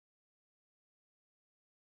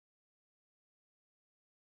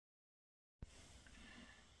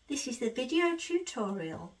This is the video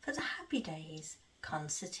tutorial for the Happy Days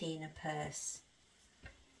Concertina purse.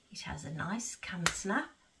 It has a nice cam snap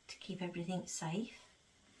to keep everything safe,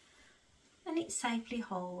 and it safely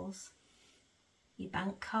holds your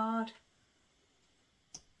bank card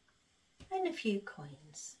and a few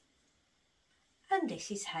coins. And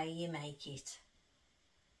this is how you make it.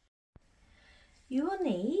 You will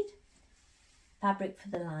need fabric for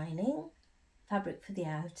the lining, fabric for the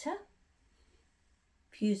outer,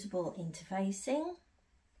 fusible interfacing,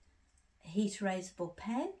 a heat erasable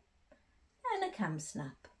pen and a cam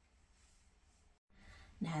snap.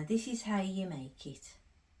 Now this is how you make it.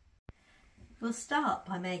 We'll start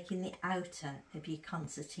by making the outer of your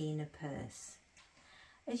concertina purse.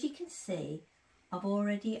 As you can see, I've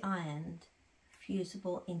already ironed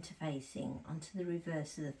fusible interfacing onto the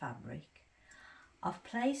reverse of the fabric. I've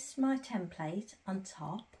placed my template on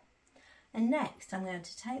top, and next I'm going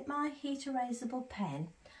to take my heat erasable pen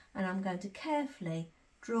and I'm going to carefully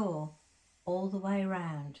draw all the way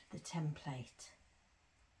around the template.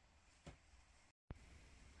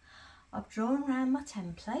 I've drawn around my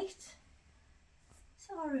template,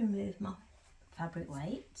 so I'll remove my fabric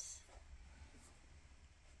weights.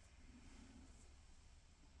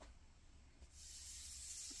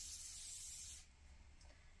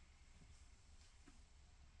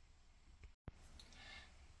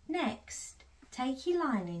 Next, take your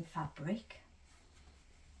lining fabric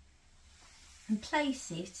and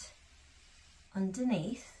place it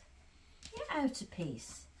underneath your outer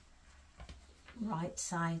piece, right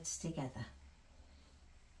sides together.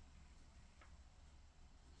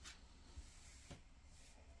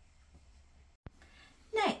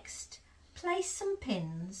 Next, place some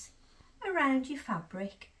pins around your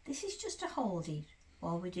fabric. This is just to hold it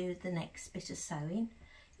while we do the next bit of sewing.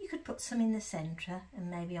 You could put some in the centre and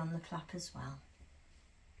maybe on the flap as well.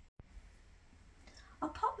 I'll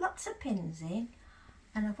pop lots of pins in,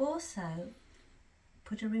 and I've also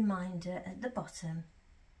put a reminder at the bottom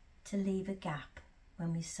to leave a gap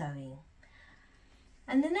when we're sewing.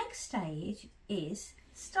 And the next stage is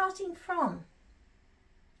starting from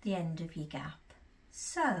the end of your gap.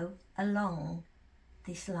 Sew along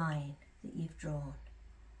this line that you've drawn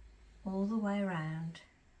all the way around.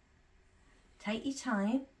 Take your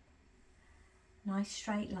time, nice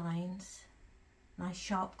straight lines, nice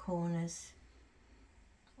sharp corners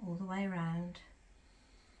all the way around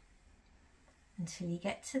until you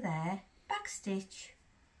get to there, backstitch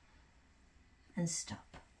and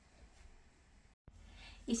stop.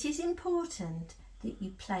 It is important that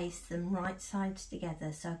you place them right sides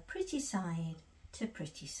together, so pretty side to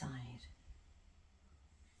pretty side.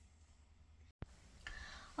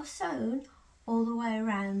 I've sewn all the way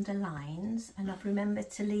around the lines, and I've remembered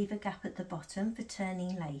to leave a gap at the bottom for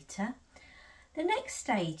turning later. The next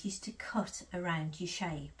stage is to cut around your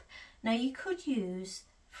shape. Now you could use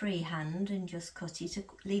freehand and just cut it,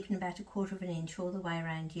 leaving about 1/4 of an inch all the way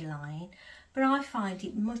around your line, but I find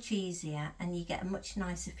it much easier and you get a much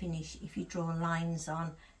nicer finish if you draw lines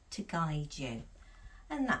on to guide you,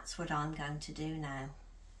 and that's what I'm going to do now.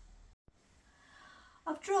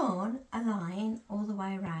 I've drawn a line all the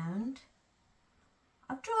way around.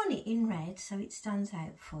 I've drawn it in red so it stands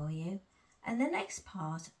out for you, and the next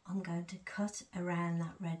part I'm going to cut around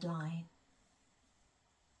that red line.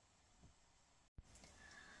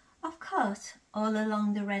 I've cut all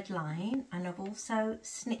along the red line, and I've also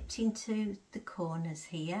snipped into the corners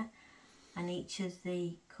here and each of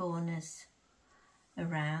the corners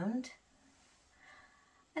around.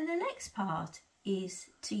 And the next part is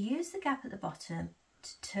to use the gap at the bottom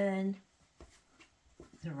to turn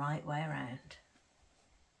the right way around.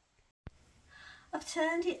 I've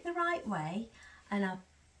turned it the right way and I've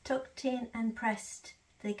tucked in and pressed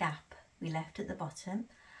the gap we left at the bottom.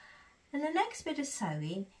 And the next bit of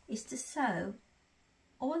sewing is to sew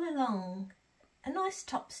all along a nice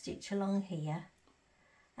top stitch along here,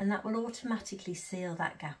 and that will automatically seal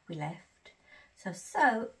that gap we left. So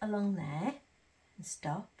sew along there and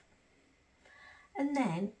stop, and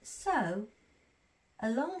then sew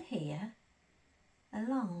along here,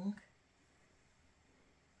 along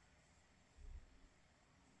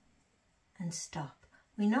and stop.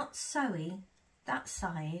 We're not sewing that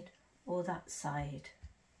side or that side.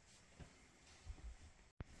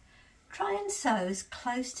 Try and sew as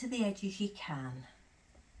close to the edge as you can.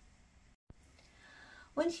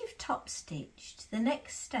 Once you've top stitched, the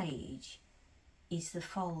next stage is the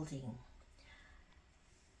folding.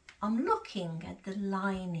 I'm looking at the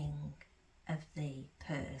lining of the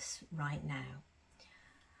purse right now,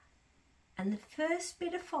 and the first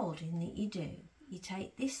bit of folding that you do, you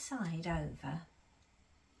take this side over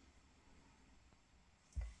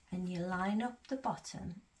and you line up the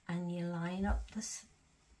bottom and you line up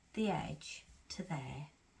the edge to there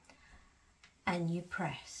and you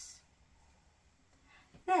press.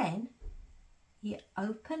 Then you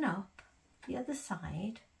open up the other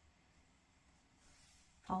side,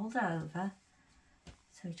 fold over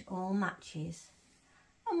so it all matches,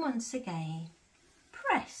 and once again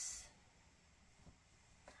press.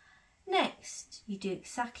 Next you do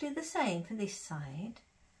exactly the same for this side.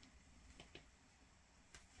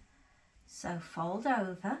 So fold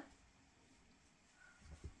over,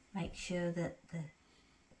 make sure that the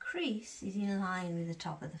crease is in line with the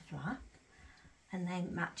top of the flap and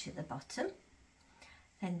then match at the bottom.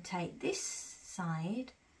 Then take this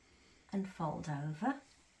side and fold over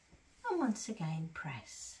and once again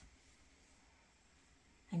press.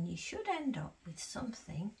 And you should end up with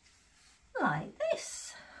something like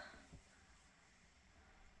this.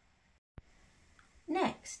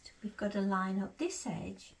 Next, we've got to line up this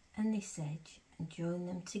edge and this edge and join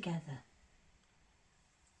them together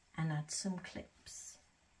and add some clips.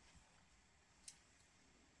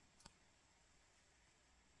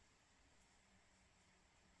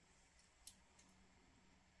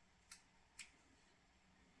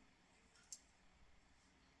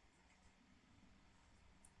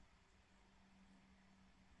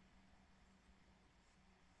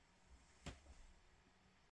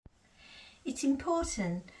 It's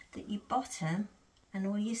important that your bottom and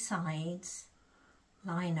all your sides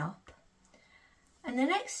line up. And the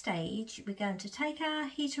next stage, we're going to take our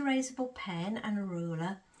heat erasable pen and a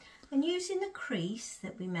ruler, and using the crease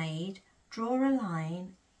that we made, draw a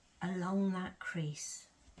line along that crease.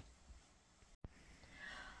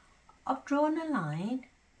 I've drawn a line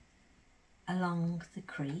along the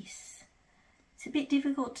crease. It's a bit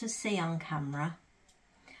difficult to see on camera.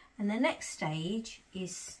 And the next stage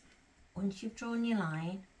is, once you've drawn your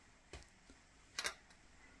line,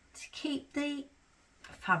 to keep the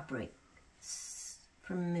fabric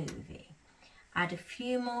from moving, add a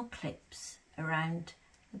few more clips around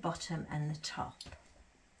the bottom and the top.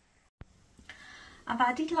 I've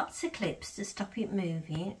added lots of clips to stop it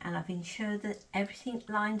moving, and I've ensured that everything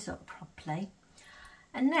lines up properly.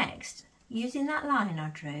 And next, using that line I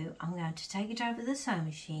drew, I'm going to take it over the sewing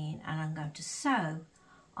machine and I'm going to sew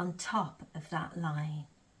on top of that line.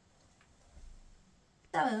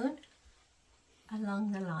 Sewn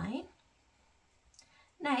along the line.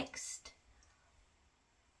 Next,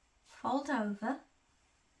 fold over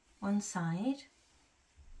one side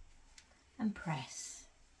and press.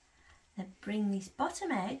 Then bring this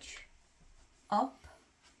bottom edge up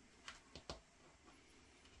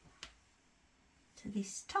to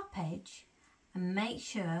this top edge and make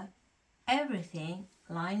sure everything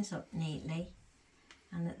lines up neatly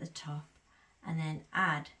and at the top, and then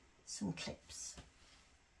add some clips.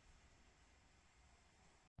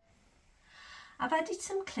 I've added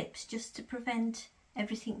some clips just to prevent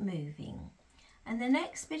everything moving, and the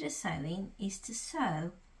next bit of sewing is to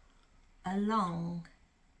sew along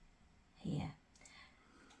here,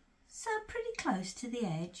 so pretty close to the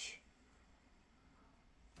edge.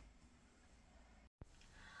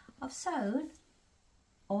 I've sewn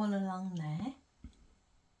all along there,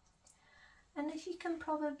 and as you can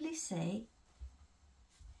probably see,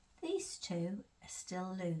 these two are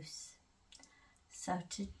still loose. So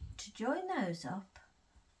to join those up,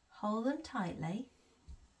 hold them tightly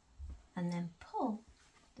and then pull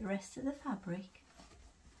the rest of the fabric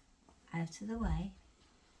out of the way.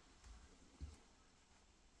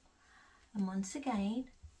 And once again,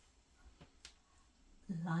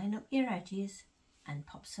 line up your edges and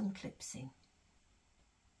pop some clips in.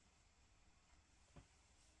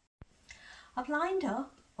 I've lined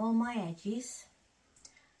up all my edges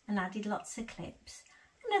and added lots of clips,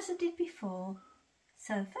 and as I did before,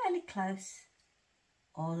 sew fairly close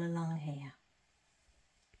all along here.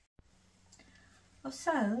 I've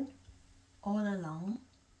sewn all along,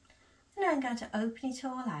 and now I'm going to open it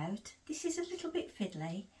all out. This is a little bit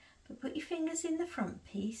fiddly, but put your fingers in the front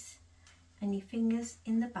piece and your fingers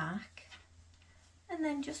in the back, and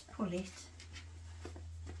then just pull it.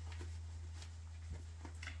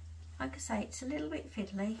 Like I say, it's a little bit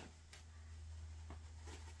fiddly,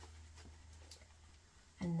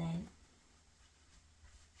 and then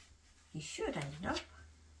you should end up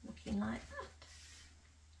looking like that.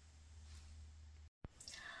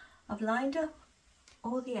 I've lined up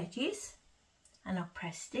all the edges and I've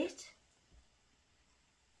pressed it,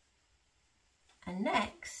 and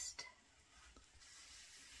next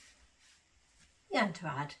you're going to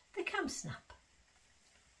add the cam snap.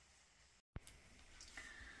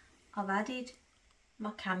 I've added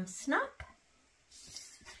my cam snap,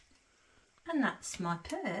 and that's my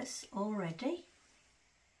purse already.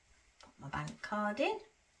 Put my bank card in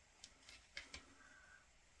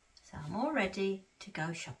ready to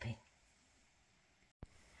go shopping.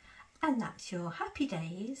 And that's your Happy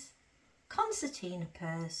Days Concertina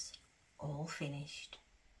purse all finished.